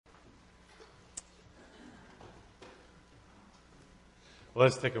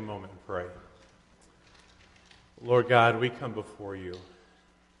Let's take a moment and pray. Lord God, we come before you.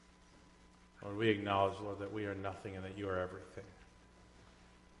 Lord, we acknowledge, Lord, that we are nothing and that you are everything.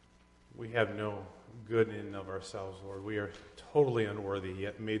 We have no good in and of ourselves, Lord. We are totally unworthy,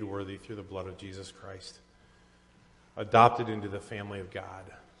 yet made worthy through the blood of Jesus Christ. Adopted into the family of God.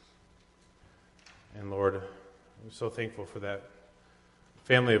 And Lord, I'm so thankful for that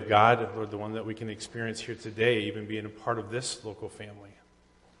family of God, Lord, the one that we can experience here today, even being a part of this local family.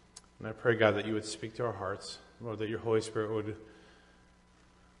 And I pray, God, that you would speak to our hearts. Lord, that your Holy Spirit would,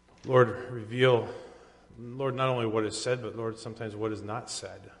 Lord, reveal, Lord, not only what is said, but, Lord, sometimes what is not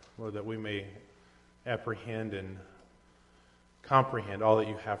said. Lord, that we may apprehend and comprehend all that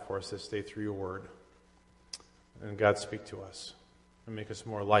you have for us this day through your word. And God, speak to us and make us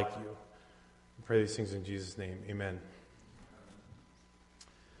more like you. I pray these things in Jesus' name. Amen.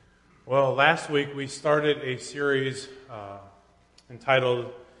 Well, last week we started a series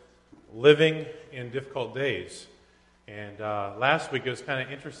entitled Living in Difficult Days. And last week it was kind of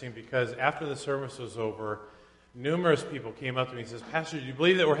interesting because after the service was over, numerous people came up to me and says, "Pastor, do you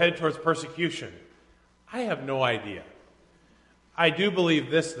believe that we're headed towards persecution?" I have no idea. I do believe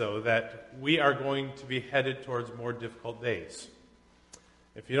this, though, that we are going to be headed towards more difficult days.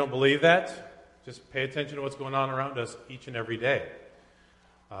 If you don't believe that, just pay attention to what's going on around us each and every day.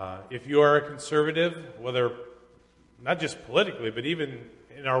 If you are a conservative, whether not just politically, but even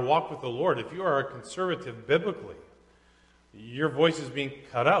in our walk with the Lord, if you are a conservative biblically, your voice is being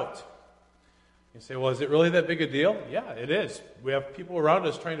cut out. You say, well, is it really that big a deal? Yeah, it is. We have people around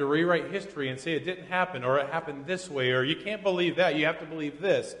us trying to rewrite history and say it didn't happen, or it happened this way, or you can't believe that, you have to believe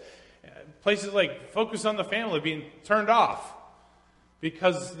this. Places like Focus on the Family being turned off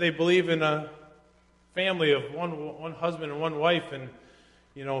because they believe in a family of one husband and one wife and,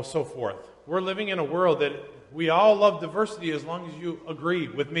 so forth. We're living in a world that we all love diversity as long as you agree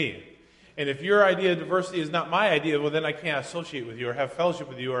with me. And if your idea of diversity is not my idea, well, then I can't associate with you or have fellowship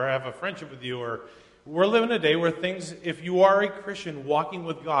with you or have a friendship with you. Or we're living a day where things, if you are a Christian walking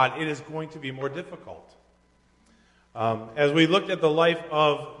with God, it is going to be more difficult. As we looked at the life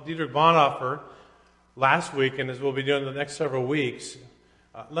of Dietrich Bonhoeffer last week, and as we'll be doing the next several weeks,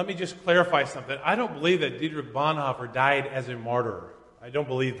 let me just clarify something. I don't believe that Dietrich Bonhoeffer died as a martyr. I don't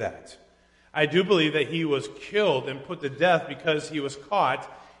believe that. I do believe that he was killed and put to death because he was caught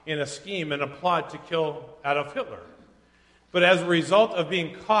in a scheme and a plot to kill Adolf Hitler. But as a result of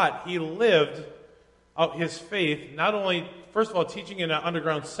being caught, he lived out his faith, not only, first of all, teaching in an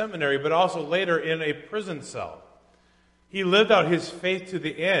underground seminary, but also later in a prison cell. He lived out his faith to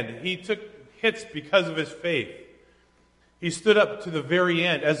the end. He took hits because of his faith. He stood up to the very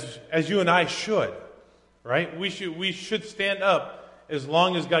end, as you and I should, right? We should stand up as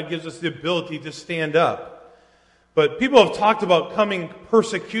long as God gives us the ability to stand up. But people have talked about coming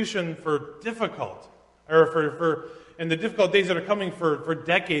persecution for difficult, or and the difficult days that are coming for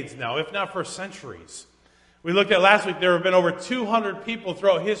decades now, if not for centuries. We looked at last week, there have been over 200 people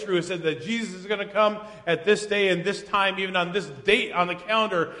throughout history who said that Jesus is going to come at this day and this time, even on this date on the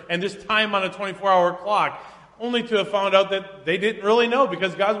calendar, and this time on a 24-hour clock, only to have found out that they didn't really know,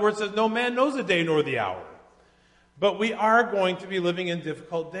 because God's word says no man knows the day nor the hour. But we are going to be living in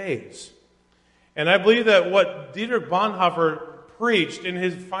difficult days. And I believe that what Dietrich Bonhoeffer preached in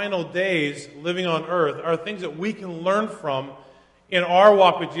his final days living on earth are things that we can learn from in our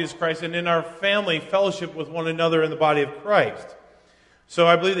walk with Jesus Christ and in our family fellowship with one another in the body of Christ. So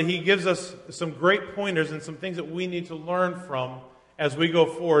I believe that he gives us some great pointers and some things that we need to learn from as we go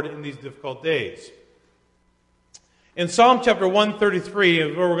forward in these difficult days. In Psalm chapter 133,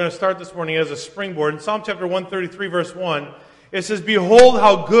 is where we're going to start this morning as a springboard. In Psalm chapter 133, verse 1, it says, "Behold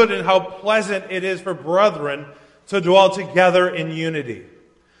how good and how pleasant it is for brethren to dwell together in unity."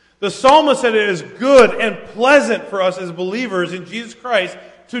 The psalmist said it is good and pleasant for us as believers in Jesus Christ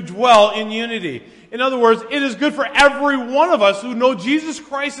to dwell in unity. In other words, it is good for every one of us who know Jesus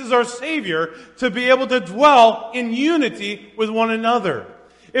Christ as our Savior to be able to dwell in unity with one another.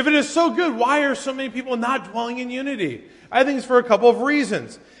 If it is so good, why are so many people not dwelling in unity? I think it's for a couple of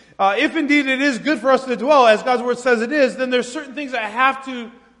reasons. If indeed it is good for us to dwell, as God's Word says it is, then there's certain things that have to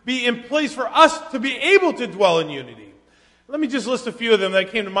be in place for us to be able to dwell in unity. Let me just list a few of them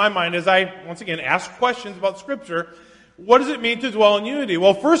that came to my mind as I, once again, asked questions about Scripture. What does it mean to dwell in unity?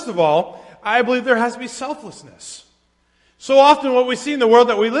 Well, first of all, I believe there has to be selflessness. So often what we see in the world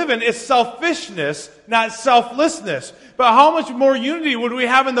that we live in is selfishness, not selflessness. But how much more unity would we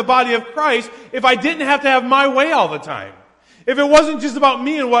have in the body of Christ if I didn't have to have my way all the time? If it wasn't just about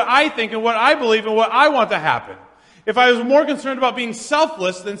me and what I think and what I believe and what I want to happen. If I was more concerned about being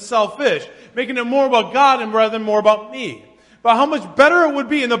selfless than selfish, making it more about God and rather than more about me. But how much better it would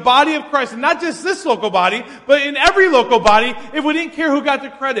be in the body of Christ, and not just this local body, but in every local body, if we didn't care who got the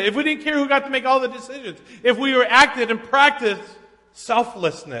credit, if we didn't care who got to make all the decisions, if we were acted and practiced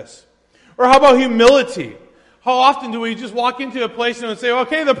selflessness. Or how about humility? How often do we just walk into a place and say,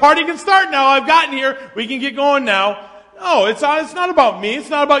 okay, the party can start now, I've gotten here, we can get going now. No, it's not about me, it's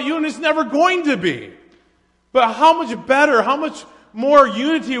not about you, and it's never going to be. But how much better, how much more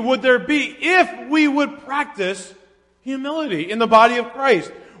unity would there be if we would practice humility in the body of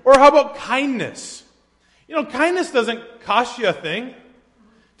Christ? Or how about kindness? You know, kindness doesn't cost you a thing.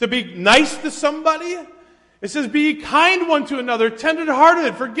 To be nice to somebody, it says, be kind one to another,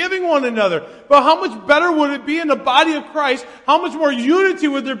 tender-hearted, forgiving one another. But how much better would it be in the body of Christ? How much more unity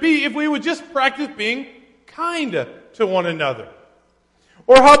would there be if we would just practice being kind to one another?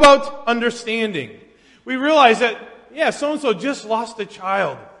 Or how about understanding? We realize that, yeah, so-and-so just lost a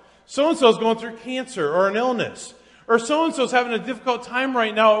child. So-and-so is going through cancer or an illness. Or so-and-so is having a difficult time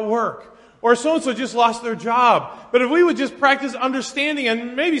right now at work. Or so-and-so just lost their job. But if we would just practice understanding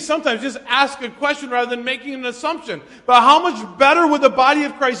and maybe sometimes just ask a question rather than making an assumption. But how much better would the body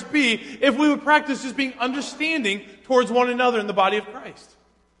of Christ be if we would practice just being understanding towards one another in the body of Christ?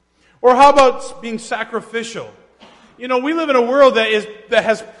 Or how about being sacrificial? You know, we live in a world that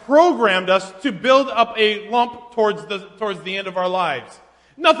has programmed us to build up a lump towards the end of our lives.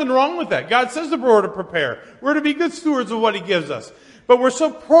 Nothing wrong with that. God says that we're to prepare. We're to be good stewards of what He gives us. But we're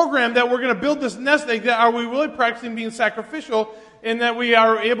so programmed that we're going to build this nest egg. That are we really practicing being sacrificial in that we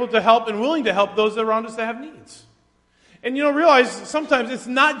are able to help and willing to help those around us that have needs? And you know, realize sometimes it's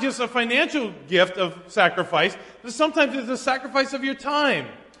not just a financial gift of sacrifice, but sometimes it's a sacrifice of your time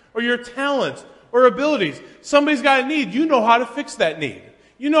or your talents or abilities. Somebody's got a need. You know how to fix that need.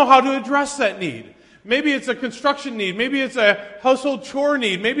 You know how to address that need. Maybe it's a construction need. Maybe it's a household chore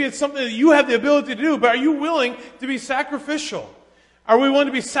need. Maybe it's something that you have the ability to do, but are you willing to be sacrificial? Are we willing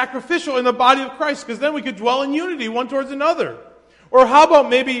to be sacrificial in the body of Christ? Because then we could dwell in unity one towards another. Or how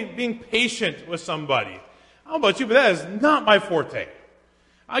about maybe being patient with somebody? How about you? But that is not my forte.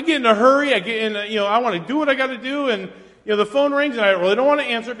 I get in a hurry. I want to do what I got to do, and the phone rings, and I really don't want to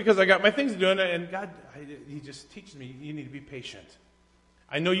answer it because I got my things to do. And God, He just teaches me you need to be patient.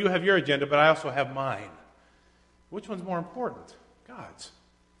 I know you have your agenda, but I also have mine. Which one's more important? God's.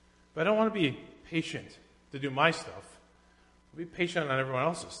 But I don't want to be patient to do my stuff. I'll be patient on everyone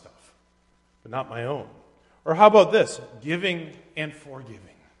else's stuff, but not my own. Or how about this? Giving and forgiving.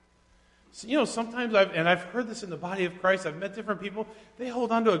 So, sometimes I've heard this in the body of Christ. I've met different people. They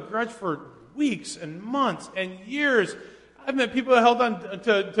hold on to a grudge for weeks and months and years. I've met people that held on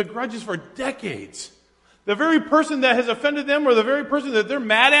to grudges for decades. The very person that has offended them or the very person that they're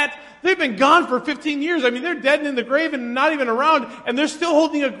mad at, they've been gone for 15 years. I mean, they're dead and in the grave and not even around, and they're still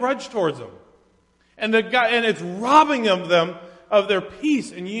holding a grudge towards them. And it's robbing them of their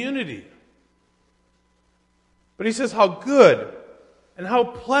peace and unity. But he says how good and how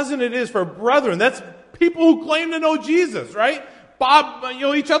pleasant it is for brethren. That's people who claim to know Jesus, right?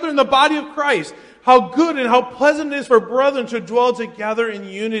 Each other in the body of Christ. How good and how pleasant it is for brethren to dwell together in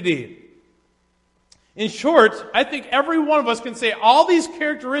unity. In short, I think every one of us can say all these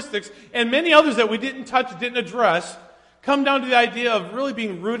characteristics and many others that we didn't touch, didn't address, come down to the idea of really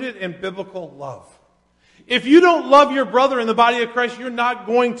being rooted in biblical love. If you don't love your brother in the body of Christ, you're not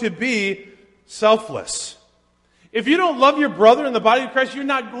going to be selfless. If you don't love your brother in the body of Christ, you're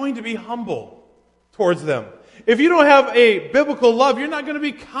not going to be humble towards them. If you don't have a biblical love, you're not going to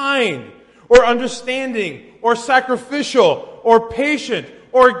be kind or understanding or sacrificial or patient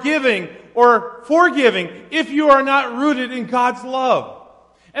or giving or forgiving if you are not rooted in God's love.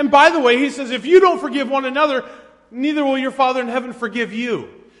 And by the way, he says, if you don't forgive one another, neither will your Father in heaven forgive you.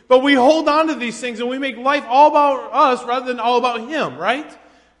 But we hold on to these things and we make life all about us rather than all about Him, right?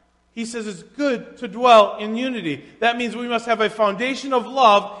 He says it's good to dwell in unity. That means we must have a foundation of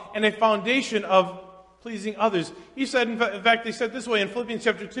love and a foundation of pleasing others. He said, in fact, he said this way in Philippians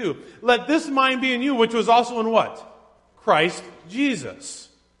chapter 2, let this mind be in you, which was also in what? Christ Jesus.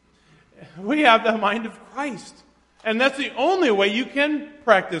 We have the mind of Christ. And that's the only way you can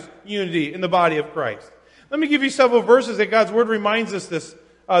practice unity in the body of Christ. Let me give you several verses that God's Word reminds us this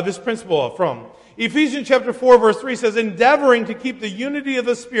principle from. Ephesians chapter 4 verse 3 says, endeavoring to keep the unity of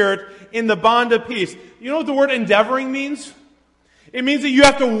the Spirit in the bond of peace. You know what the word endeavoring means? It means that you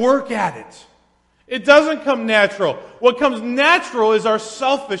have to work at it. It doesn't come natural. What comes natural is our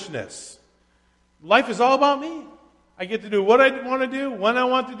selfishness. Life is all about me. I get to do what I want to do, when I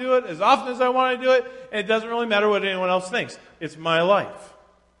want to do it, as often as I want to do it, and it doesn't really matter what anyone else thinks. It's my life.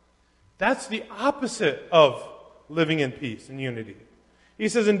 That's the opposite of living in peace and unity. He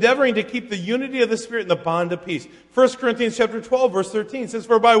says, endeavoring to keep the unity of the Spirit in the bond of peace. 1 Corinthians chapter 12, verse 13 says,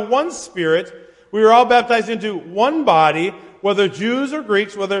 for by one Spirit we were all baptized into one body, whether Jews or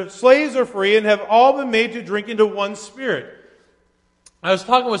Greeks, whether slaves or free, and have all been made to drink into one Spirit. I was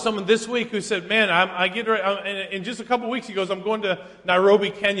talking with someone this week who said, man, in just a couple of weeks, he goes, I'm going to Nairobi,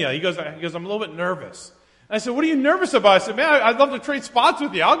 Kenya. He goes, I'm a little bit nervous. And I said, what are you nervous about? I said, man, I'd love to trade spots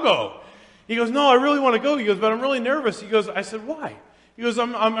with you. I'll go. He goes, no, I really want to go. He goes, but I'm really nervous. He goes, I said, why? He goes,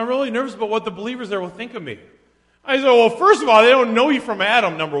 I'm really nervous about what the believers there will think of me. I said, well, first of all, they don't know you from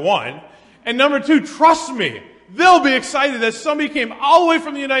Adam, number one. And number two, trust me, they'll be excited that somebody came all the way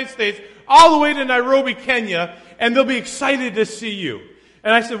from the United States, all the way to Nairobi, Kenya, and they'll be excited to see you.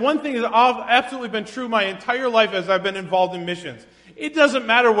 And I said, one thing has absolutely been true my entire life as I've been involved in missions. It doesn't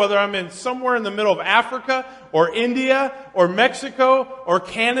matter whether I'm in somewhere in the middle of Africa or India or Mexico or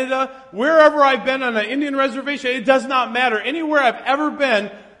Canada, wherever I've been on an Indian reservation, it does not matter. Anywhere I've ever been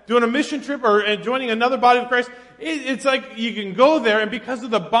doing a mission trip or joining another body of Christ, it's like you can go there, and because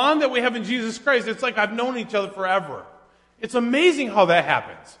of the bond that we have in Jesus Christ, it's like I've known each other forever. It's amazing how that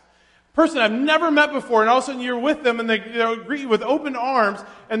happens. Person I've never met before, and all of a sudden you're with them, and they'll greet you with open arms,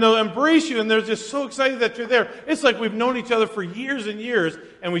 and they'll embrace you, and they're just so excited that you're there. It's like we've known each other for years and years,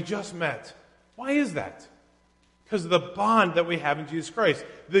 and we just met. Why is that? Because of the bond that we have in Jesus Christ.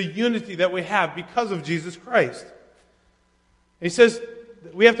 The unity that we have because of Jesus Christ. He says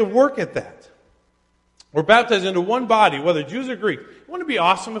we have to work at that. We're baptized into one body, whether Jews or Greeks. Wouldn't it be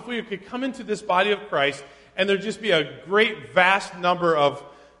awesome if we could come into this body of Christ, and there'd just be a great, vast number of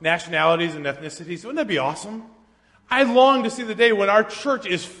nationalities and ethnicities? Wouldn't that be awesome? I long to see the day when our church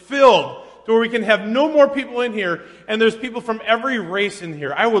is filled to where we can have no more people in here and there's people from every race in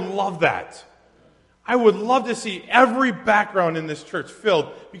here. I would love that. I would love to see every background in this church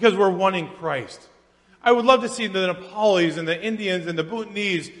filled because we're one in Christ. I would love to see the Nepalis and the Indians and the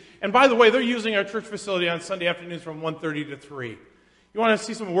Bhutanese. And by the way, they're using our church facility on Sunday afternoons from 1:30 to 3. You want to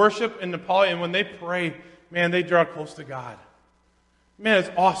see some worship in Nepal, and when they pray, man, they draw close to God. Man,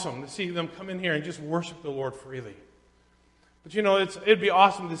 it's awesome to see them come in here and just worship the Lord freely. But you know, it'd be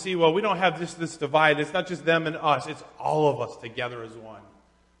awesome to see, well, we don't have this divide. It's not just them and us. It's all of us together as one.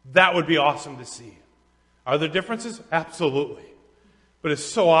 That would be awesome to see. Are there differences? Absolutely. But it's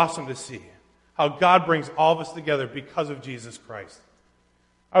so awesome to see how God brings all of us together because of Jesus Christ.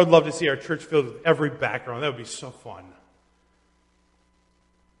 I would love to see our church filled with every background. That would be so fun.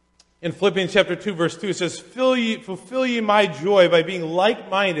 In Philippians chapter 2, verse 2, it says, fulfill ye my joy by being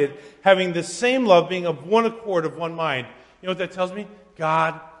like-minded, having the same love, being of one accord, of one mind. You know what that tells me?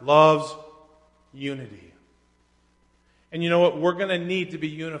 God loves unity. And you know what? We're going to need to be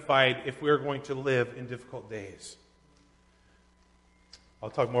unified if we're going to live in difficult days. I'll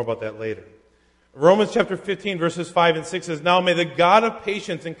talk more about that later. Romans chapter 15, verses 5 and 6 says, now may the God of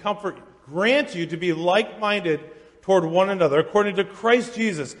patience and comfort grant you to be like-minded toward one another, according to Christ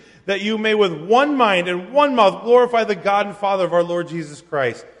Jesus, that you may with one mind and one mouth glorify the God and Father of our Lord Jesus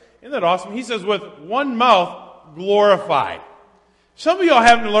Christ. Isn't that awesome? He says with one mouth, glorify. Some of y'all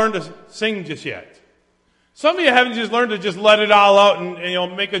haven't learned to sing just yet. Some of you haven't just learned to just let it all out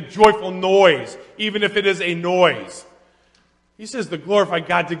and make a joyful noise, even if it is a noise. He says to glorify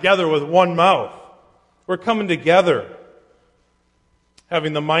God together with one mouth. We're coming together,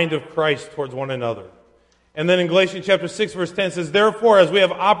 having the mind of Christ towards one another. And then in Galatians chapter 6, verse 10 says, therefore, as we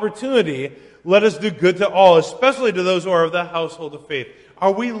have opportunity, let us do good to all, especially to those who are of the household of faith.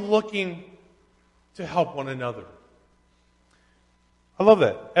 Are we looking to help one another? I love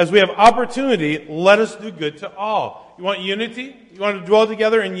that. As we have opportunity, let us do good to all. You want unity? You want to dwell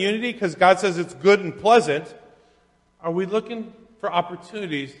together in unity because God says it's good and pleasant? Are we looking for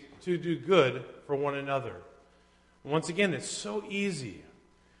opportunities to do good for one another? Once again, it's so easy.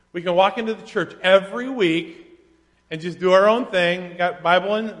 We can walk into the church every week and just do our own thing. Got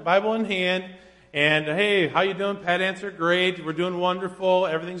Bible in hand. And, hey, how you doing? Pat answered, great. We're doing wonderful.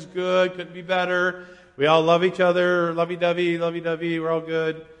 Everything's good. Couldn't be better. We all love each other. Lovey-dovey, lovey-dovey. We're all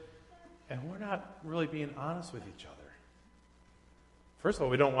good. And we're not really being honest with each other. First of all,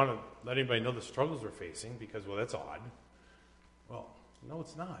 we don't want to let anybody know the struggles we're facing because, well, that's odd. Well, no,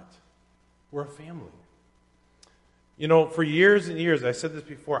 it's not. We're a family. You know, for years and years, I said this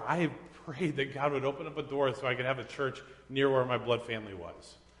before, I prayed that God would open up a door so I could have a church near where my blood family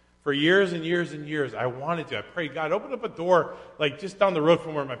was. For years and years and years, I wanted to. I prayed, God, open up a door like just down the road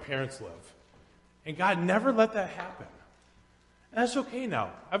from where my parents live. And God never let that happen. And that's okay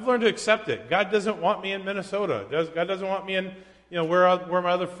now. I've learned to accept it. God doesn't want me in Minnesota. God doesn't want me in, where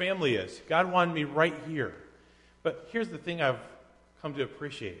my other family is. God wanted me right here. But here's the thing I've come to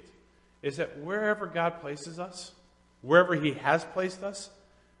appreciate, is that wherever God places us, wherever He has placed us,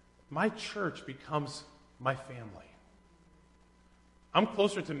 my church becomes my family. I'm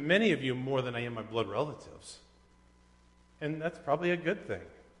closer to many of you more than I am my blood relatives. And that's probably a good thing.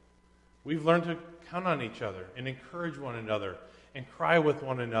 We've learned to count on each other and encourage one another and cry with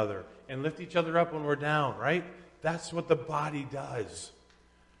one another and lift each other up when we're down, right? That's what the body does.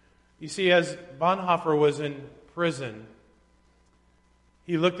 You see, as Bonhoeffer was in prison,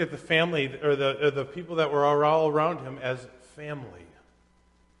 he looked at the family, or the people that were all around him, as family.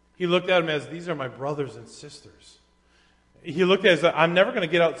 He looked at them as, these are my brothers and sisters. He looked at it as, I'm never going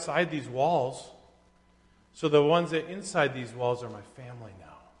to get outside these walls, so the ones that inside these walls are my family now.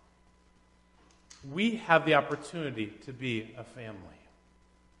 We have the opportunity to be a family.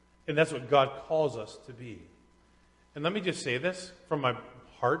 And that's what God calls us to be. And let me just say this from my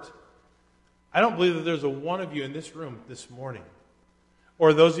heart. I don't believe that there's a one of you in this room this morning,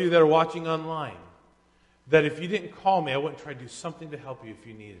 or those of you that are watching online, that if you didn't call me, I wouldn't try to do something to help you if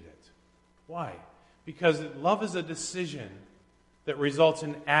you needed it. Why? Because love is a decision that results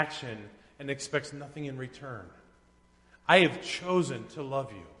in action and expects nothing in return. I have chosen to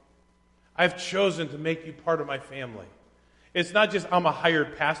love you. I've chosen to make you part of my family. It's not just I'm a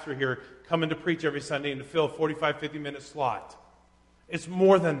hired pastor here coming to preach every Sunday and to fill a 45, 50-minute slot. It's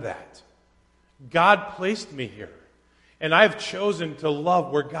more than that. God placed me here. And I've chosen to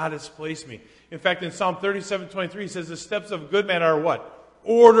love where God has placed me. In fact, in Psalm 37:23, he says, the steps of a good man are what?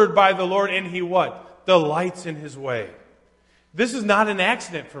 Ordered by the Lord, and he what? Delights in his way. This is not an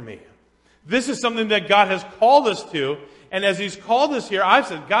accident for me. This is something that God has called us to. And as He's called us here, I've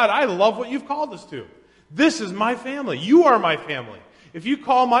said, God, I love what you've called us to. This is my family. You are my family. If you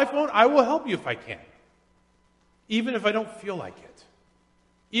call my phone, I will help you if I can. Even if I don't feel like it.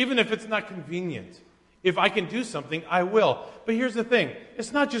 Even if it's not convenient. If I can do something, I will. But here's the thing.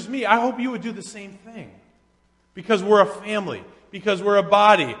 It's not just me. I hope you would do the same thing. Because we're a family. Because we're a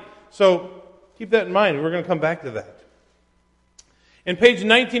body. So keep that in mind. We're going to come back to that. In page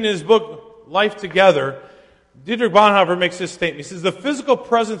 19 in his book, Life Together, Dietrich Bonhoeffer makes this statement. He says, the physical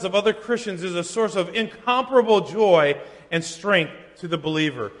presence of other Christians is a source of incomparable joy and strength to the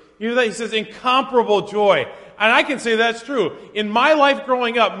believer. You know that? He says, incomparable joy. And I can say that's true. In my life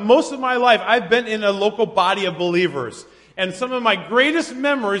growing up, most of my life, I've been in a local body of believers. And some of my greatest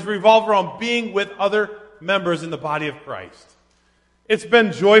memories revolve around being with other members in the body of Christ. It's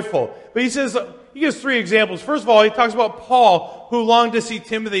been joyful. But he says, he gives 3 examples. First of all, he talks about Paul, who longed to see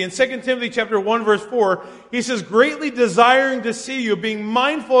Timothy. In 2 Timothy chapter 1, verse 4, he says, greatly desiring to see you, being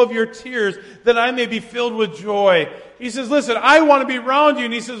mindful of your tears, that I may be filled with joy. He says, listen, I want to be around you.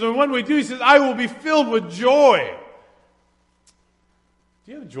 And he says, and when we do, he says, I will be filled with joy.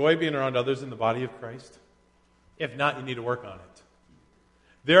 Do you have joy being around others in the body of Christ? If not, you need to work on it.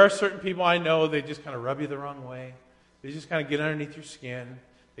 There are certain people I know, they just kind of rub you the wrong way. They just kind of get underneath your skin.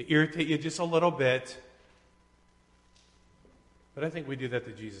 They irritate you just a little bit. But I think we do that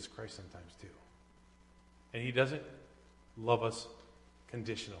to Jesus Christ sometimes too. And He doesn't love us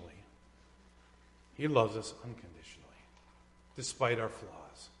conditionally. He loves us unconditionally, despite our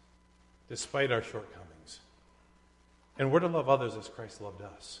flaws, despite our shortcomings. And we're to love others as Christ loved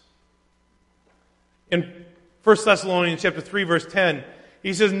us. In 1 Thessalonians chapter 3, verse 10,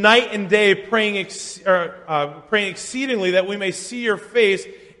 he says, night and day praying exceedingly that we may see your face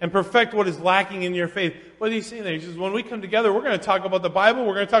and perfect what is lacking in your faith. What did he say there? He says, when we come together, we're going to talk about the Bible,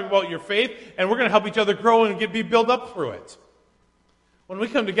 we're going to talk about your faith, and we're going to help each other grow and be built up through it. When we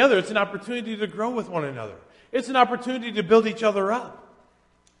come together, it's an opportunity to grow with one another. It's an opportunity to build each other up.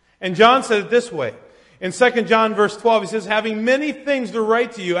 And John said it this way. In 2 John verse 12, he says, having many things to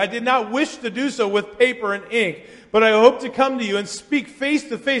write to you, I did not wish to do so with paper and ink, but I hope to come to you and speak face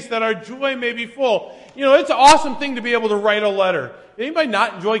to face that our joy may be full. You know, it's an awesome thing to be able to write a letter. Anybody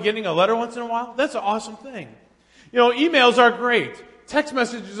not enjoy getting a letter once in a while? That's an awesome thing. You know, emails are great. Text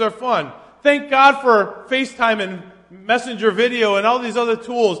messages are fun. Thank God for FaceTime and Messenger video and all these other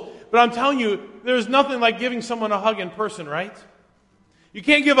tools. But I'm telling you, there's nothing like giving someone a hug in person, right? You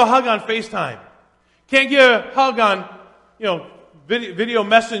can't give a hug on FaceTime. Can't give a hug on, video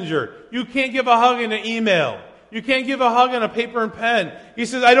messenger. You can't give a hug in an email. You can't give a hug on a paper and pen. He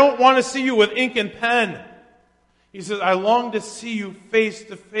says, I don't want to see you with ink and pen. He says, I long to see you face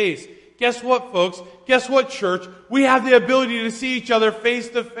to face. Guess what, folks? Guess what, church? We have the ability to see each other face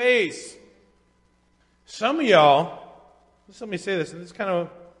to face. Some of y'all, just let me say this, and this is kind of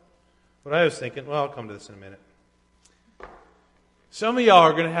what I was thinking. Well, I'll come to this in a minute. Some of y'all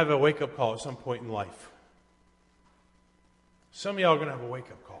are going to have a wake-up call at some point in life. Some of y'all are going to have a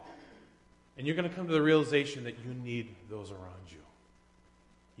wake-up call. And you're going to come to the realization that you need those around you.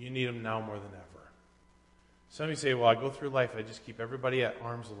 You need them now more than ever. Some of you say, well, I go through life, I just keep everybody at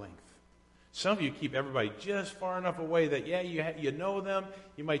arm's length. Some of you keep everybody just far enough away that, yeah, you know them,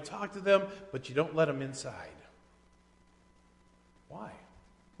 you might talk to them, but you don't let them inside. Why?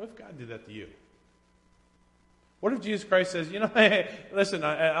 What if God did that to you? What if Jesus Christ says, hey, listen,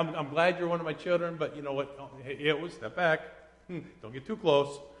 I'm glad you're one of my children, but you know what? Step back. Don't get too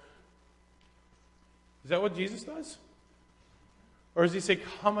close. Is that what Jesus does? Or does he say,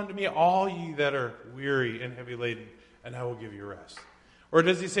 come unto me, all ye that are weary and heavy laden, and I will give you rest? Or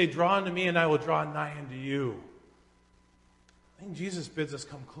does he say, draw unto me, and I will draw nigh unto you? I think Jesus bids us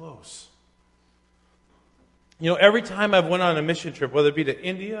come close. Every time I've went on a mission trip, whether it be to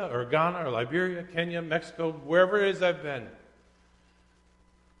India or Ghana or Liberia, Kenya, Mexico, wherever it is I've been,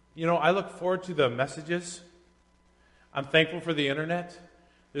 I look forward to the messages. I'm thankful for the internet.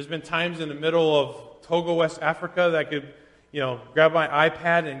 There's been times in the middle of Togo, West Africa, that I could, grab my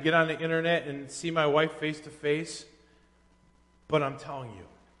iPad and get on the internet and see my wife face to face. But I'm telling you,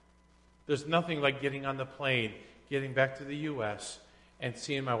 there's nothing like getting on the plane, getting back to the U.S., and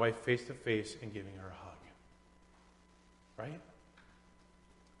seeing my wife face to face and giving her a hug. Right?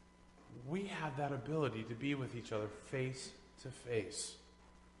 We have that ability to be with each other face to face.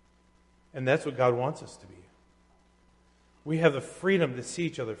 And that's what God wants us to be. We have the freedom to see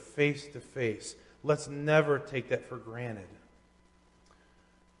each other face to face. Let's never take that for granted.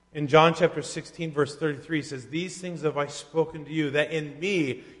 In John chapter 16, verse 33, it says, these things have I spoken to you, that in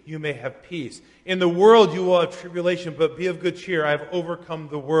me you may have peace. In the world you will have tribulation, but be of good cheer. I have overcome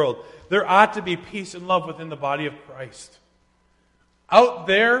the world. There ought to be peace and love within the body of Christ. Out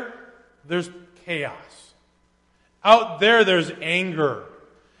there, there's chaos. Out there, there's anger.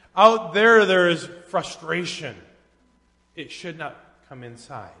 Out there, there is frustration. It should not come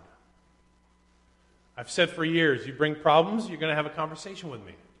inside. I've said for years, you bring problems, you're going to have a conversation with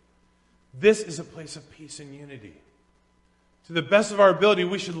me. This is a place of peace and unity. To the best of our ability,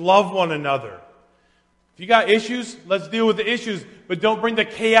 we should love one another. If you got issues, let's deal with the issues, but don't bring the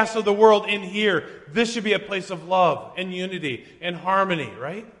chaos of the world in here. This should be a place of love and unity and harmony,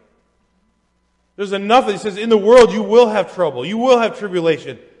 right? There's enough that he says, in the world you will have trouble, you will have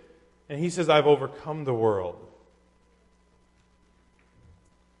tribulation. And he says, I've overcome the world.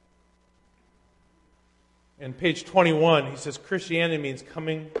 In page 21, he says, Christianity means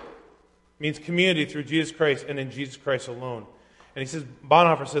community through Jesus Christ and in Jesus Christ alone. And he says,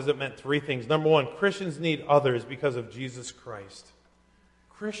 Bonhoeffer says it meant three things. Number one, Christians need others because of Jesus Christ.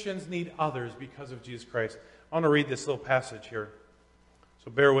 Christians need others because of Jesus Christ. I want to read this little passage here.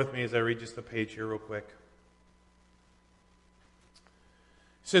 So bear with me as I read just the page here real quick.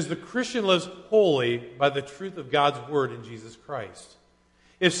 It says, the Christian lives wholly by the truth of God's word in Jesus Christ.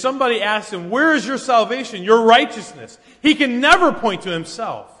 If somebody asks him, where is your salvation, your righteousness? He can never point to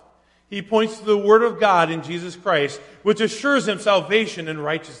himself. He points to the Word of God in Jesus Christ, which assures him salvation and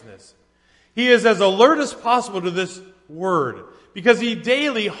righteousness. He is as alert as possible to this Word, because he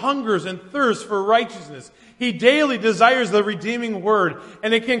daily hungers and thirsts for righteousness. He daily desires the redeeming Word,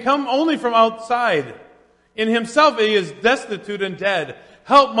 and it can come only from outside. In himself he is destitute and dead.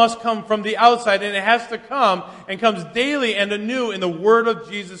 Help must come from the outside, and it has to come and comes daily and anew in the Word of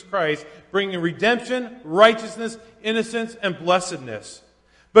Jesus Christ, bringing redemption, righteousness, innocence, and blessedness.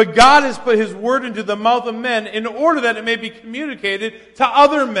 But God has put His Word into the mouth of men in order that it may be communicated to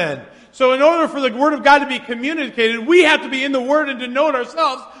other men. So in order for the Word of God to be communicated, we have to be in the Word and to know it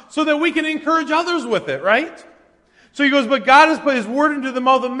ourselves so that we can encourage others with it, right? So he goes, but God has put His Word into the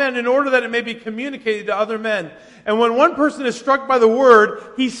mouth of men in order that it may be communicated to other men. And when one person is struck by the Word,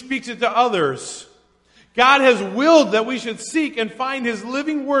 he speaks it to others. God has willed that we should seek and find His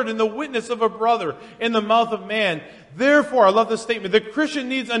living Word in the witness of a brother in the mouth of man. Therefore, I love this statement, the Christian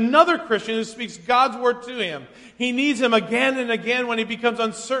needs another Christian who speaks God's Word to him. He needs Him again and again when he becomes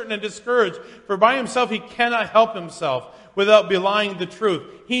uncertain and discouraged, for by himself he cannot help himself without belying the truth.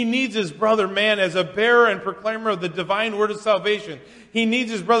 He needs his brother man as a bearer and proclaimer of the divine word of salvation. He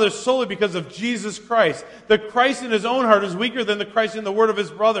needs his brother solely because of Jesus Christ. The Christ in his own heart is weaker than the Christ in the word of his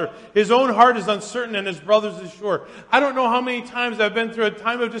brother. His own heart is uncertain and his brother's is sure. I don't know how many times I've been through a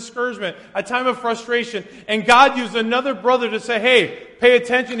time of discouragement, a time of frustration, and God used another brother to say, hey, pay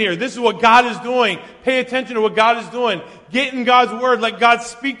attention here. This is what God is doing. Pay attention to what God is doing. Get in God's word. Let God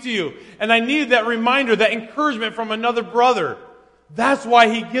speak to you. And I needed that reminder, that encouragement from another brother. That's why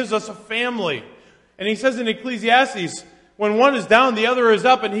He gives us a family. And He says in Ecclesiastes, when one is down, the other is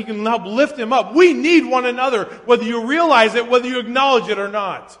up, and He can help lift him up. We need one another, whether you realize it, whether you acknowledge it or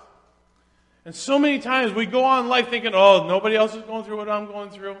not. And so many times we go on life thinking, oh, nobody else is going through what I'm going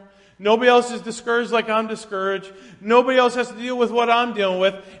through. Nobody else is discouraged like I'm discouraged. Nobody else has to deal with what I'm dealing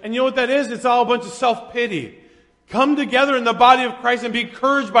with. And you know what that is? It's all a bunch of self-pity. Come together in the body of Christ and be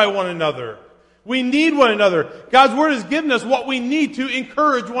encouraged by one another. We need one another. God's Word has given us what we need to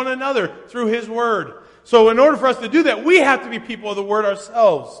encourage one another through His Word. So in order for us to do that, we have to be people of the Word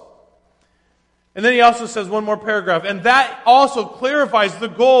ourselves. And then he also says one more paragraph, and that also clarifies the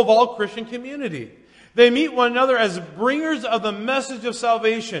goal of all Christian community. They meet one another as bringers of the message of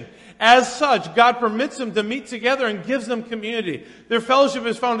salvation. As such, God permits them to meet together and gives them community. Their fellowship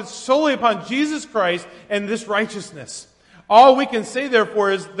is founded solely upon Jesus Christ and this righteousness. All we can say,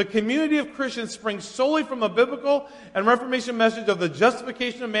 therefore, is the community of Christians springs solely from a biblical and Reformation message of the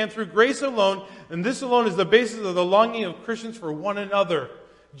justification of man through grace alone, and this alone is the basis of the longing of Christians for one another.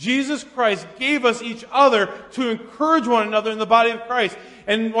 Jesus Christ gave us each other to encourage one another in the body of Christ.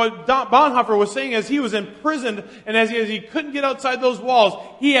 And what Bonhoeffer was saying as he was imprisoned and as he couldn't get outside those walls,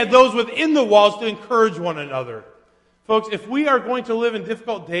 he had those within the walls to encourage one another. Folks, if we are going to live in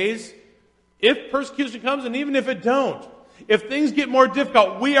difficult days, if persecution comes and even if it don't, if things get more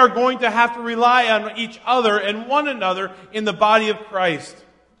difficult, we are going to have to rely on each other and one another in the body of Christ.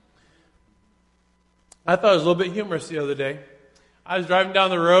 I thought it was a little bit humorous the other day. I was driving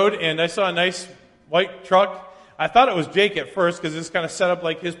down the road and I saw a nice white truck. I thought it was Jake at first because it's kind of set up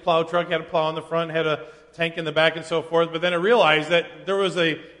like his plow truck, had a plow on the front, had a tank in the back and so forth. But then I realized that there was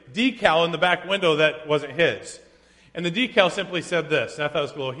a decal in the back window that wasn't his. And the decal simply said this, and I thought it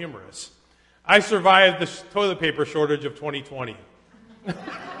was a little humorous. I survived the toilet paper shortage of 2020.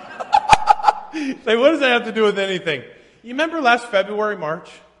 Say, what does that have to do with anything? You remember last February, March?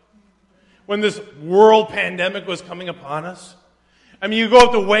 When this world pandemic was coming upon us? I mean, you go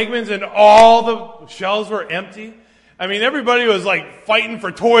up to Wegmans and all the shelves were empty. I mean, everybody was like fighting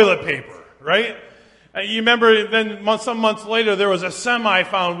for toilet paper, right? You remember then some months later there was a semi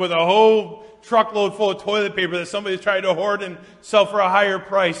found with a whole truckload full of toilet paper that somebody tried to hoard and sell for a higher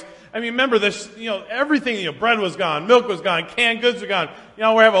price. I mean, remember this, everything, bread was gone, milk was gone, canned goods were gone. We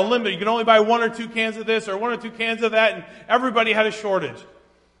have a limit. You can only buy 1 or 2 cans of this or 1 or 2 cans of that, and everybody had a shortage.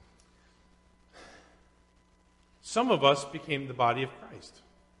 Some of us became the body of Christ.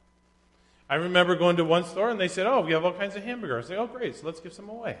 I remember going to one store and they said, we have all kinds of hamburgers. I said, great, so let's give some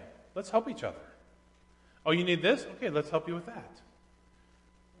away. Let's help each other. Oh, you need this? Okay, let's help you with that.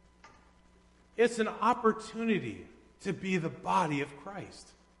 It's an opportunity to be the body of Christ.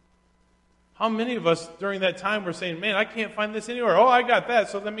 How many of us during that time were saying, man, I can't find this anywhere. Oh, I got that,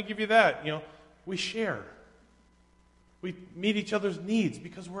 so let me give you that. We share. We meet each other's needs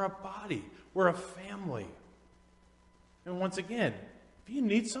because we're a body. We're a family. And once again, if you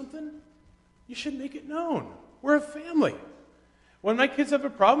need something, you should make it known. We're a family. When my kids have a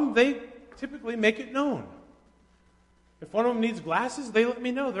problem, they typically make it known. If one of them needs glasses, they let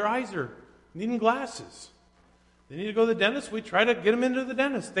me know. Their eyes are needing glasses. They need to go to the dentist, we try to get them into the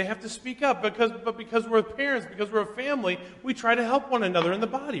dentist. They have to speak up because we're parents, because we're a family, we try to help one another in the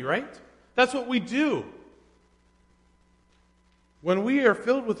body, right? That's what we do. When we are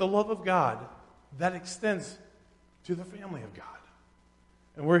filled with the love of God, that extends to the family of God.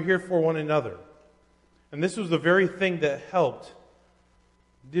 And we're here for one another. And this was the very thing that helped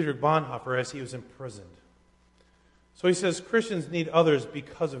Dietrich Bonhoeffer as he was imprisoned. So he says Christians need others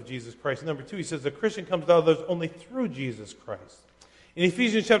because of Jesus Christ. Number 2, he says the Christian comes to others only through Jesus Christ. In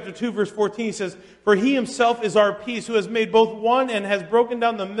Ephesians chapter 2, verse 14, he says, for he himself is our peace, who has made both one and has broken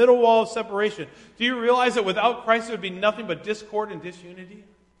down the middle wall of separation. Do you realize that without Christ there would be nothing but discord and disunity?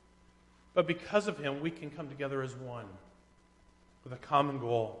 But because of him, we can come together as one, with a common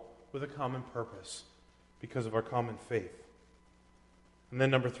goal, with a common purpose, because of our common faith. And then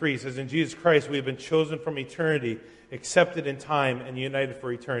number 3, he says, in Jesus Christ we have been chosen from eternity, accepted in time, and united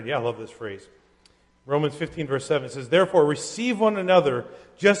for eternity. I love this phrase. Romans 15, verse 7, it says, therefore receive one another,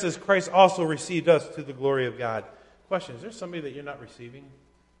 just as Christ also received us to the glory of God. Question, is there somebody that you're not receiving?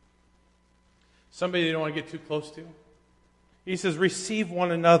 Somebody you don't want to get too close to? He says, receive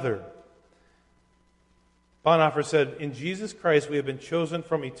one another. Bonhoeffer said, in Jesus Christ we have been chosen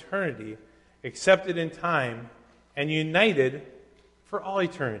from eternity, accepted in time, and united for all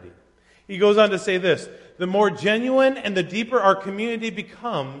eternity. He goes on to say this, the more genuine and the deeper our community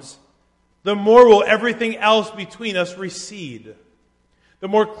becomes, the more will everything else between us recede. The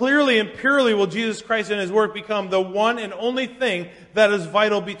more clearly and purely will Jesus Christ and His work become the one and only thing that is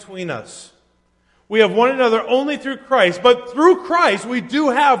vital between us. We have one another only through Christ, but through Christ we do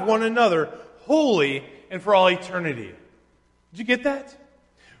have one another wholly and for all eternity. Did you get that?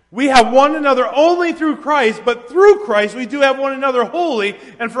 We have one another only through Christ, but through Christ we do have one another wholly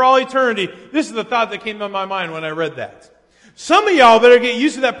and for all eternity. This is the thought that came to my mind when I read that. Some of y'all better get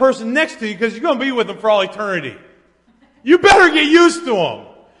used to that person next to you because you're going to be with them for all eternity. You better get used to them.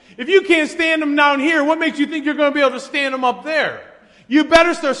 If you can't stand them down here, what makes you think you're going to be able to stand them up there? You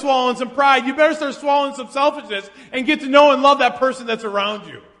better start swallowing some pride. You better start swallowing some selfishness and get to know and love that person that's around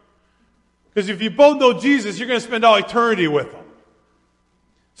you. Because if you both know Jesus, you're going to spend all eternity with them.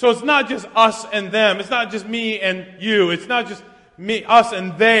 So it's not just us and them. It's not just me and you. It's not just me, us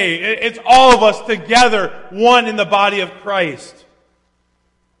and they. It's all of us together, one in the body of Christ.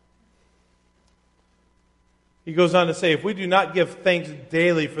 He goes on to say, if we do not give thanks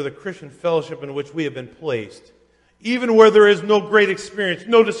daily for the Christian fellowship in which we have been placed, even where there is no great experience,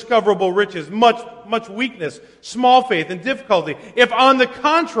 no discoverable riches, much weakness, small faith, and difficulty, if on the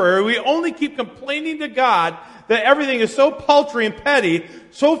contrary we only keep complaining to God that everything is so paltry and petty,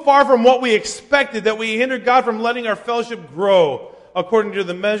 so far from what we expected that we hinder God from letting our fellowship grow according to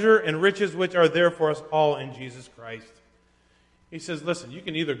the measure and riches which are there for us all in Jesus Christ. He says, listen, you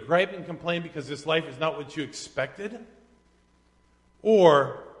can either gripe and complain because this life is not what you expected,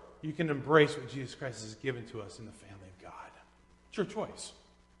 or you can embrace what Jesus Christ has given to us in the family of God. It's your choice.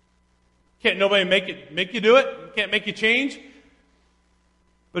 Can't nobody make you do it. Can't make you change.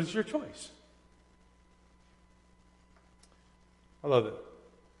 But it's your choice. I love it.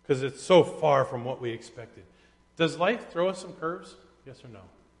 Because it's so far from what we expected. Does life throw us some curves? Yes or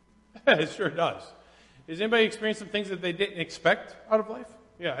no? It sure does. Has anybody experienced some things that they didn't expect out of life?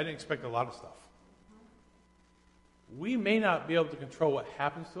 Yeah, I didn't expect a lot of stuff. We may not be able to control what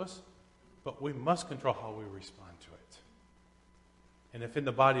happens to us, but we must control how we respond to it. And if in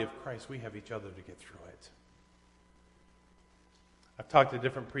the body of Christ, we have each other to get through it. I've talked to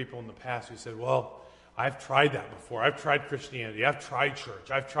different people in the past who said, well, I've tried that before. I've tried Christianity. I've tried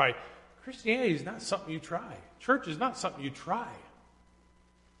church. I've tried. Christianity is not something you try. Church is not something you try.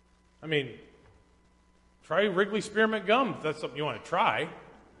 I mean, try Wrigley Spearmint Gum if that's something you want to try.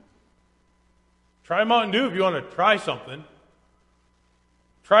 Try Mountain Dew if you want to try something.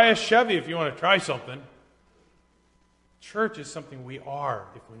 Try a Chevy if you want to try something. Church is something we are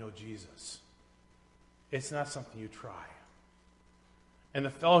if we know Jesus. It's not something you try. And the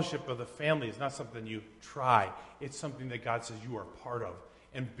fellowship of the family is not something you try. It's something that God says you are part of,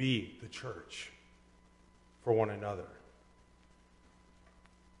 and be the church for one another.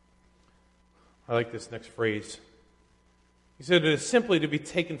 I like this next phrase. He said, it is simply to be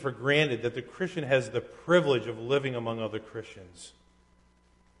taken for granted that the Christian has the privilege of living among other Christians.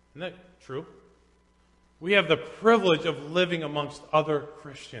 Isn't that true? We have the privilege of living amongst other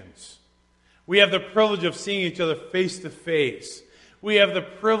Christians. We have the privilege of seeing each other face to face. We have the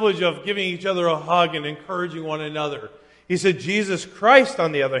privilege of giving each other a hug and encouraging one another. He said Jesus Christ,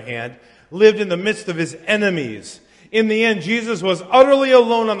 on the other hand, lived in the midst of his enemies. In the end, Jesus was utterly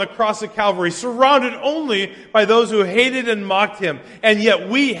alone on the cross of Calvary, surrounded only by those who hated and mocked him. And yet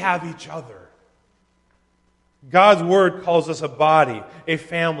we have each other. God's word calls us a body, a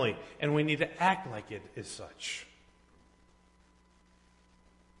family, and we need to act like it is such.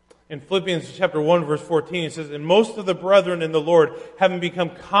 In Philippians chapter 1, verse 14, it says, and most of the brethren in the Lord, having become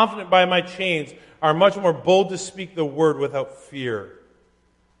confident by my chains, are much more bold to speak the word without fear.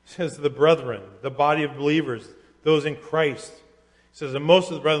 It says the brethren, the body of believers, those in Christ. It says, and most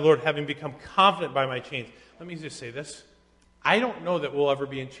of the brethren in the Lord, having become confident by my chains. Let me just say this. I don't know that we'll ever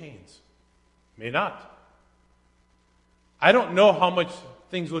be in chains. May not. I don't know how much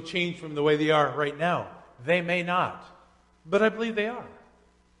things will change from the way they are right now. They may not. But I believe they are.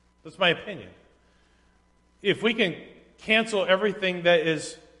 That's my opinion. If we can cancel everything that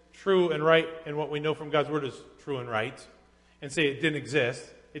is true and right and what we know from God's word is true and right and say it didn't exist,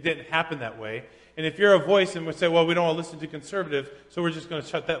 it didn't happen that way, and if you're a voice and we say, well, we don't want to listen to conservatives, so we're just going to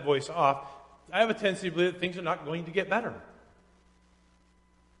shut that voice off, I have a tendency to believe that things are not going to get better.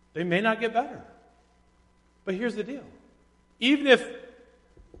 They may not get better. But here's the deal. Even if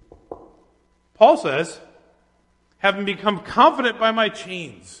Paul says, having become confident by my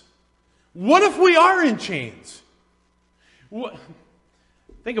chains, what if we are in chains?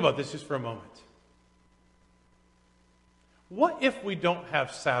 Think about this just for a moment. What if we don't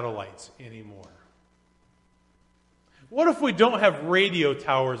have satellites anymore? What if we don't have radio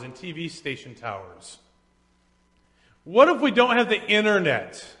towers and TV station towers? What if we don't have the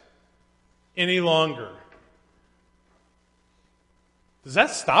internet any longer? Does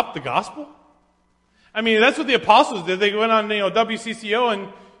that stop the gospel? I mean, that's what the apostles did. They went on, WCCO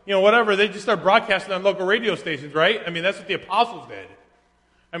and, whatever. They just started broadcasting on local radio stations, right? I mean, that's what the apostles did.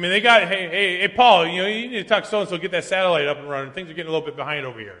 I mean, they got, hey, Paul, you need to talk so-and-so, get that satellite up and running. Things are getting a little bit behind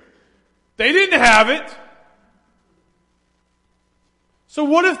over here. They didn't have it. So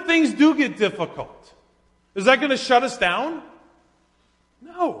what if things do get difficult? Is that going to shut us down?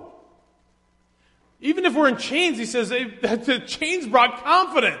 No. Even if we're in chains, he says that the chains brought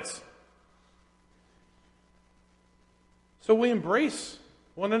confidence. So we embrace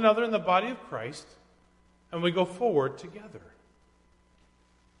one another in the body of Christ, and we go forward together.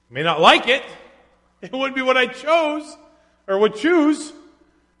 May not like it. It wouldn't be what I chose or would choose.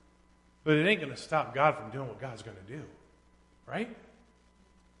 But it ain't going to stop God from doing what God's going to do. Right?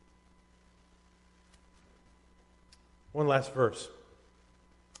 One last verse.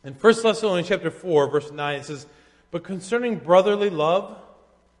 In 1 Thessalonians chapter 4, verse 9, it says, "But concerning brotherly love,"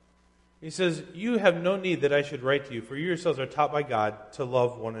 he says, "you have no need that I should write to you, for you yourselves are taught by God to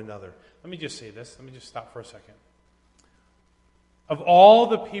love one another." Let me just say this. Let me just stop for a second. Of all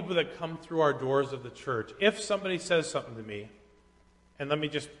the people that come through our doors of the church, if somebody says something to me, and let me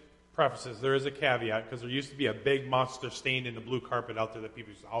just preface this, there is a caveat, because there used to be a big monster stain in the blue carpet out there that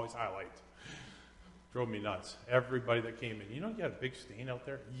people used to always highlight. Drove me nuts. Everybody that came in, you got a big stain out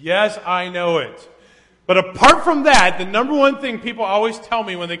there? Yes, I know it. But apart from that, the number one thing people always tell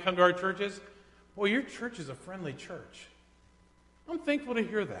me when they come to our church is, "Boy, your church is a friendly church." I'm thankful to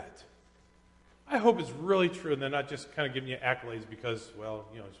hear that. I hope it's really true and they're not just kind of giving you accolades because, well,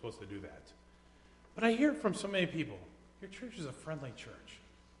 you're supposed to do that. But I hear it from so many people. Your church is a friendly church.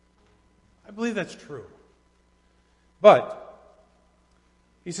 I believe that's true. But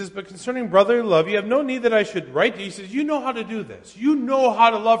he says, "But concerning brotherly love, you have no need that I should write to you." He says, you know how to do this. You know how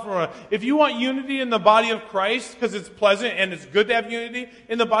to love one another. If you want unity in the body of Christ, because it's pleasant and it's good to have unity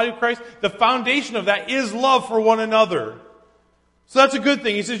in the body of Christ, the foundation of that is love for one another. So that's a good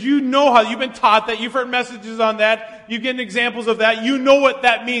thing. He says, you know how, you've been taught that, you've heard messages on that, you've getting examples of that, you know what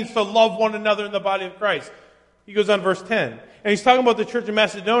that means to love one another in the body of Christ. He goes on verse 10. And he's talking about the church in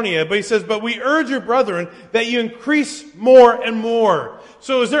Macedonia, but he says, "But we urge your brethren that you increase more and more."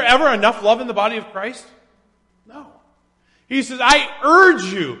 So is there ever enough love in the body of Christ? No. He says, I urge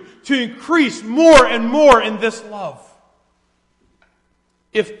you to increase more and more in this love.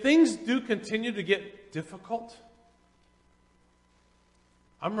 If things do continue to get difficult,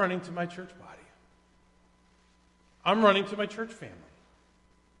 I'm running to my church body. I'm running to my church family.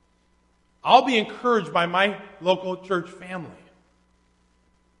 I'll be encouraged by my local church family.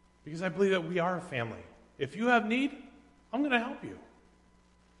 Because I believe that we are a family. If you have need, I'm going to help you.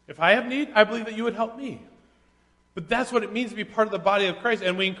 If I have need, I believe that you would help me. But that's what it means to be part of the body of Christ.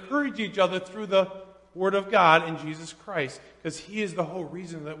 And we encourage each other through the Word of God in Jesus Christ. Because He is the whole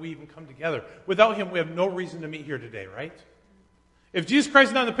reason that we even come together. Without Him, we have no reason to meet here today, right? If Jesus Christ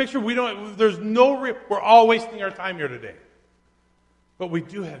is not in the picture, we're all wasting our time here today. But we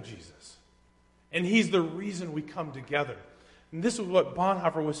do have Jesus. And He's the reason we come together. And this is what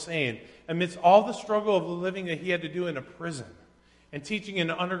Bonhoeffer was saying. Amidst all the struggle of the living that he had to do in a prison and teaching in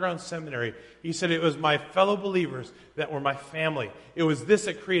an underground seminary, he said, it was my fellow believers that were my family. It was this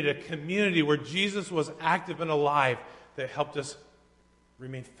that created a community where Jesus was active and alive that helped us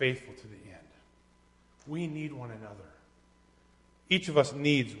remain faithful to the end. We need one another. Each of us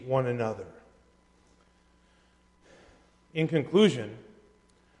needs one another. In conclusion,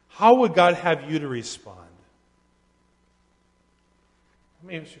 how would God have you to respond? Let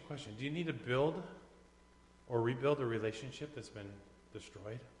me ask you a question. Do you need to build or rebuild a relationship that's been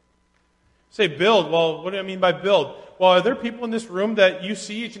destroyed? Say build. Well, what do I mean by build? Well, are there people in this room that you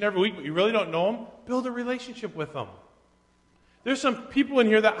see each and every week but you really don't know them? Build a relationship with them. There's some people in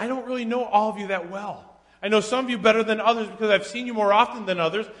here that I don't really know all of you that well. I know some of you better than others because I've seen you more often than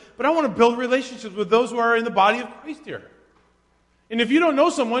others, but I want to build relationships with those who are in the body of Christ here. And if you don't know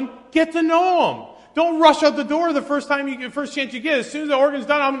someone, get to know them. Don't rush out the door the first chance you get. As soon as the organ's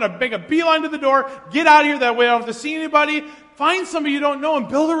done, I'm going to make a beeline to the door, get out of here, that way I don't have to see anybody. Find somebody you don't know and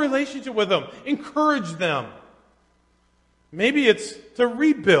build a relationship with them. Encourage them. Maybe it's to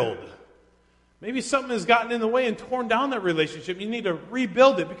rebuild. Maybe something has gotten in the way and torn down that relationship. You need to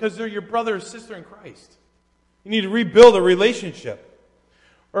rebuild it because they're your brother or sister in Christ. You need to rebuild a relationship.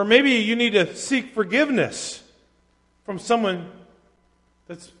 Or maybe you need to seek forgiveness from someone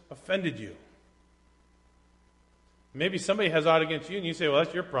that's offended you. Maybe somebody has out against you and you say, well,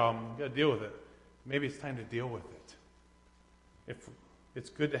 that's your problem. You've got to deal with it. Maybe it's time to deal with it. If it's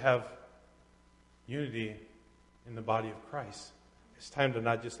good to have unity in the body of Christ, it's time to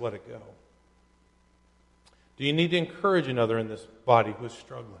not just let it go. Do you need to encourage another in this body who is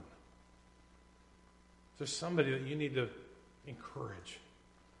struggling? Is there somebody that you need to encourage?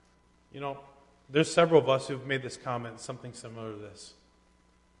 There's several of us who've made this comment, something similar to this.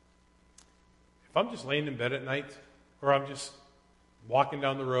 If I'm just laying in bed at night, or I'm just walking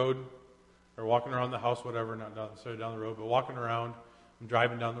down the road, or walking around the house, whatever, not necessarily down the road, but walking around, I'm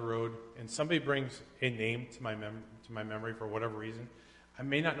driving down the road, and somebody brings a name to my memory for whatever reason, I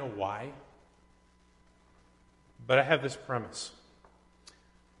may not know why, But I have this premise.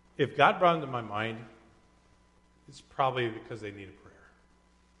 If God brought them to my mind, it's probably because they need a prayer.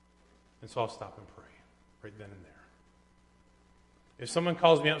 And so I'll stop and pray right then and there. If someone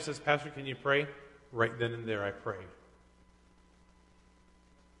calls me up and says, Pastor, can you pray? Right then and there I pray.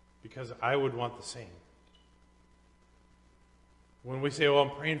 Because I would want the same. When we say,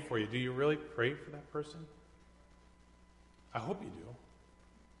 I'm praying for you, do you really pray for that person? I hope you do.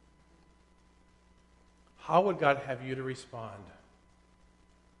 How would God have you to respond?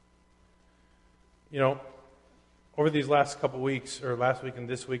 Over these last couple weeks, or last week and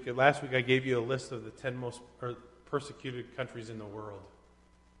this week, last week I gave you a list of the 10 most persecuted countries in the world.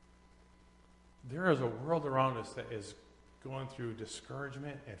 There is a world around us that is going through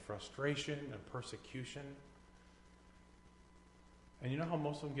discouragement and frustration and persecution. And you know how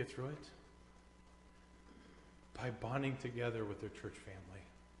most of them get through it? By bonding together with their church family.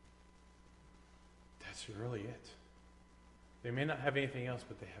 That's really it. They may not have anything else,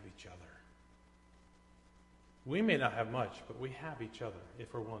 but they have each other. We may not have much, but we have each other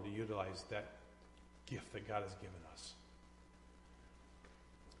if we're willing to utilize that gift that God has given us.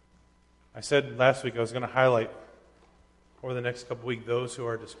 I said last week I was going to highlight over the next couple weeks those who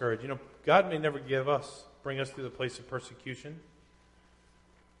are discouraged. God may never bring us to the place of persecution,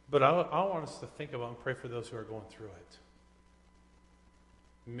 but I want us to think about and pray for those who are going through it.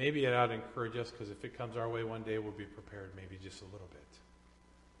 Maybe it ought to encourage us, because if it comes our way one day, we'll be prepared maybe just a little bit.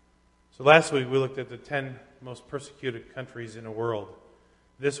 So last week we looked at the 10 most persecuted countries in the world.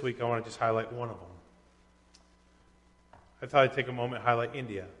 This week I want to just highlight one of them. I thought I'd take a moment and highlight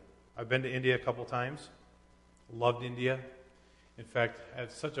India. I've been to India a couple times. Loved India. In fact, I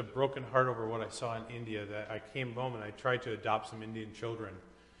had such a broken heart over what I saw in India that I came home and I tried to adopt some Indian children.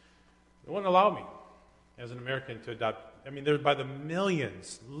 They wouldn't allow me as an American to adopt. They're by the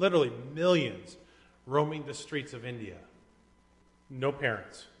millions, literally millions, roaming the streets of India. No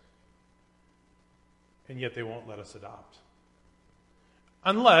parents. And yet they won't let us adopt.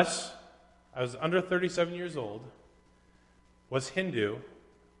 Unless I was under 37 years old, was Hindu,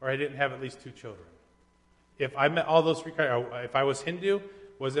 or I didn't have at least 2 children. If I met all those criteria, if I was Hindu,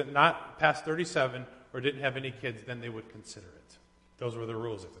 was it not past 37, or didn't have any kids, then they would consider it. Those were the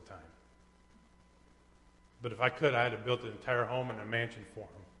rules at the time. But if I could, I had to build an entire home and a mansion for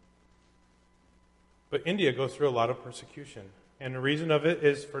them. But India goes through a lot of persecution, and the reason of it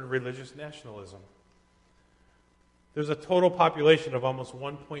is for religious nationalism. There's a total population of almost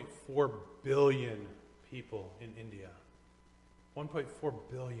 1.4 billion people in India. 1.4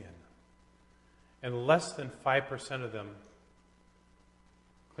 billion. And less than 5% of them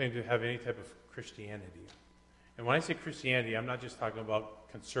claim to have any type of Christianity. And when I say Christianity, I'm not just talking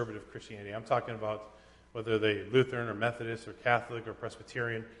about conservative Christianity. I'm talking about whether they're Lutheran or Methodist or Catholic or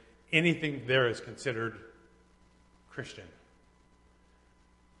Presbyterian. Anything there is considered Christian.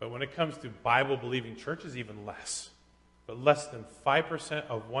 But when it comes to Bible-believing churches, even less. But less than 5%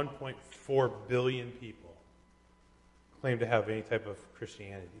 of 1.4 billion people claim to have any type of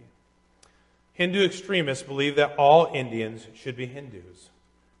Christianity. Hindu extremists believe that all Indians should be Hindus,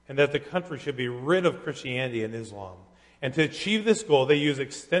 and that the country should be rid of Christianity and Islam. And to achieve this goal, they use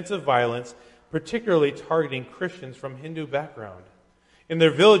extensive violence, particularly targeting Christians from Hindu background. In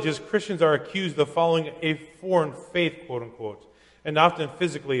their villages, Christians are accused of following a foreign faith, quote unquote, and often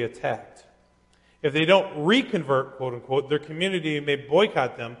physically attacked. If they don't reconvert, quote unquote, their community may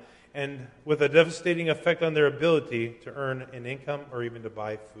boycott them, and with a devastating effect on their ability to earn an income or even to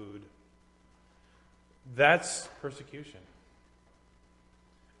buy food. That's persecution.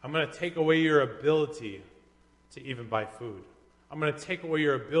 I'm going to take away your ability to even buy food. I'm going to take away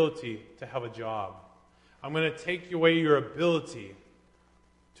your ability to have a job. I'm going to take away your ability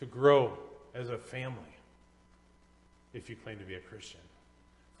to grow as a family if you claim to be a Christian.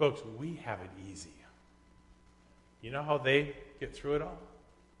 Folks, we have it easy. You know how they get through it all?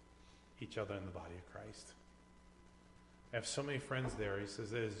 Each other in the body of Christ. I have so many friends there, he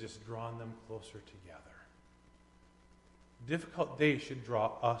says, it has just drawn them closer together. Difficult days should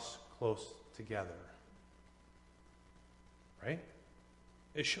draw us close together. Right?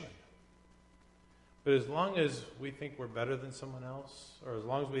 It should. But as long as we think we're better than someone else, or as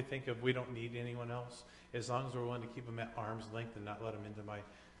long as we think we don't need anyone else, as long as we're willing to keep them at arm's length and not let them into my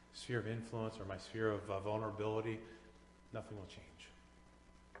sphere of influence or my sphere of vulnerability, nothing will change.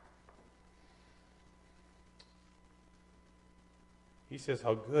 He says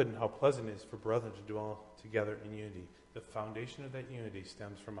how good and how pleasant it is for brethren to dwell together in unity. The foundation of that unity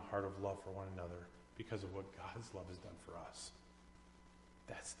stems from a heart of love for one another because of what God's love has done for us.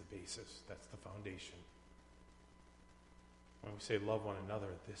 That's the basis. That's the foundation. When we say love one another,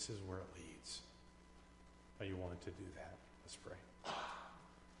 this is where it leads. how you wanted to do that. Let's pray.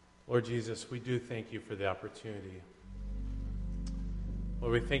 Lord Jesus, we do thank you for the opportunity.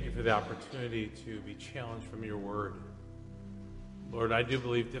 Lord, we thank you for the opportunity to be challenged from your word. Lord, I do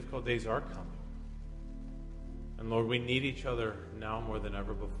believe difficult days are coming. And Lord, we need each other now more than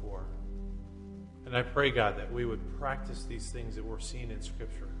ever before. And I pray, God, that we would practice these things that we're seeing in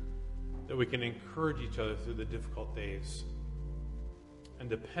Scripture, that we can encourage each other through the difficult days and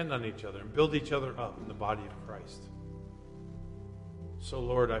depend on each other and build each other up in the body of Christ. So,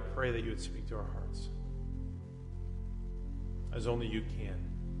 Lord, I pray that you would speak to our hearts as only you can.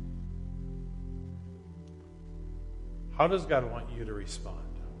 How does God want you to respond?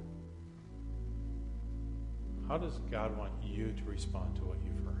 How does God want you to respond to what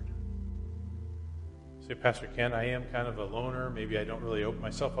you've heard? Say, Pastor Ken, I am kind of a loner. Maybe I don't really open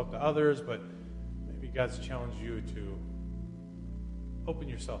myself up to others, but maybe God's challenged you to open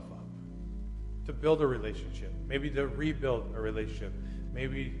yourself up, to build a relationship, maybe to rebuild a relationship,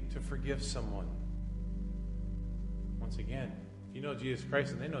 maybe to forgive someone. Once again, if you know Jesus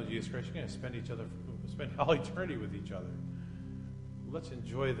Christ and they know Jesus Christ, you're going to spend all eternity with each other. Let's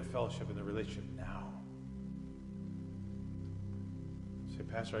enjoy the fellowship and the relationship now. Say,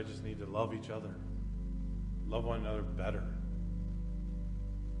 Pastor, I just need to love each other. Love one another better.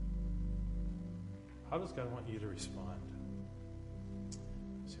 How does God want you to respond?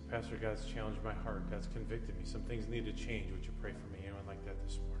 Say, Pastor, God's challenged my heart. God's convicted me. Some things need to change. Would you pray for me? Anyone like that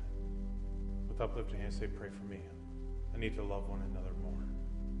this morning? With uplifted hands, say, pray for me. I need to love one another more.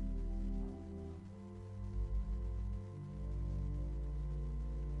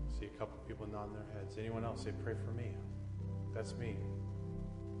 See a couple people nodding their heads. Anyone else? Say, pray for me. That's me.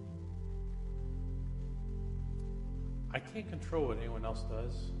 I can't control what anyone else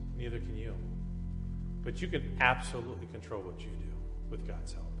does. Neither can you. But you can absolutely control what you do with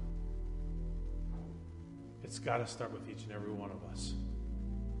God's help. It's got to start with each and every one of us.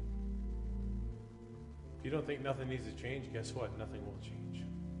 If you don't think nothing needs to change, guess what? Nothing will change.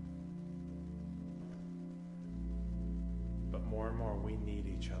 But more and more, we need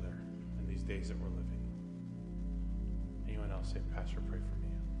each other in these days that we're living. Anyone else say, Pastor, pray for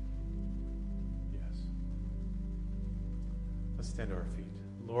me? Yes. Let's stand to our feet.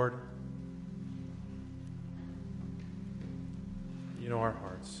 Lord, you know our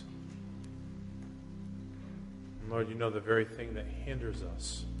hearts. And Lord, you know the very thing that hinders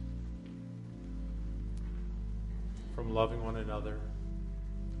us from loving one another,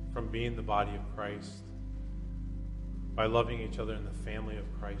 from being the body of Christ, by loving each other in the family of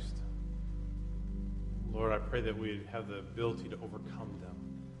Christ. Lord, I pray that we have the ability to overcome them,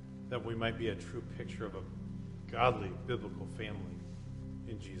 that we might be a true picture of a godly, biblical family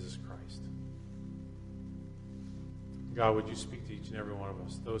in Jesus Christ. God, would you speak to each and every one of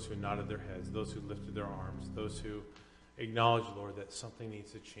us, those who nodded their heads, those who lifted their arms, those who acknowledge, Lord, that something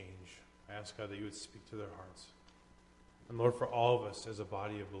needs to change. I ask, God, that you would speak to their hearts. And Lord, for all of us as a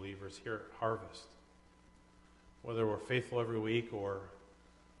body of believers here at Harvest, whether we're faithful every week or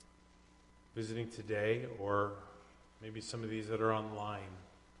visiting today, or maybe some of these that are online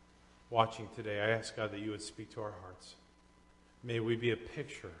watching today, I ask, God, that you would speak to our hearts. May we be a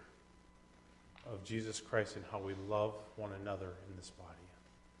picture of Jesus Christ and how we love one another in this body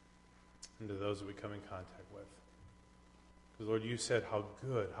and to those that we come in contact with. Because, Lord, you said how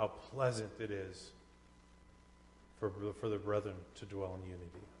good, how pleasant it is for the brethren to dwell in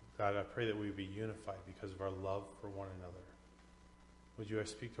unity. God, I pray that we be unified because of our love for one another. Would you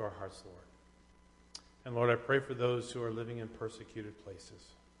speak to our hearts, Lord? And Lord, I pray for those who are living in persecuted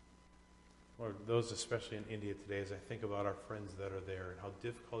places. Lord, those especially in India today, as I think about our friends that are there and how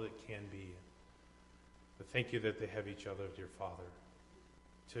difficult it can be. But thank you that they have each other, dear Father,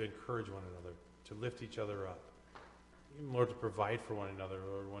 to encourage one another, to lift each other up. Even, Lord, to provide for one another,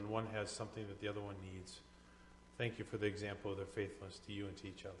 or when one has something that the other one needs. Thank you for the example of their faithfulness to you and to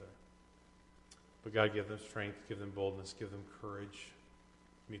each other. But God, give them strength, give them boldness, give them courage.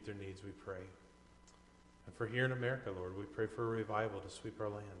 Meet their needs, we pray. And for here in America, Lord, we pray for a revival to sweep our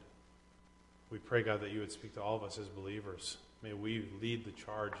land. We pray, God, that you would speak to all of us as believers. May we lead the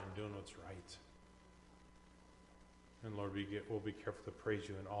charge in doing what's right. And Lord, we'll be careful to praise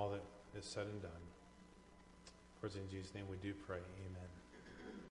you in all that is said and done. For it's in Jesus' name we do pray. Amen.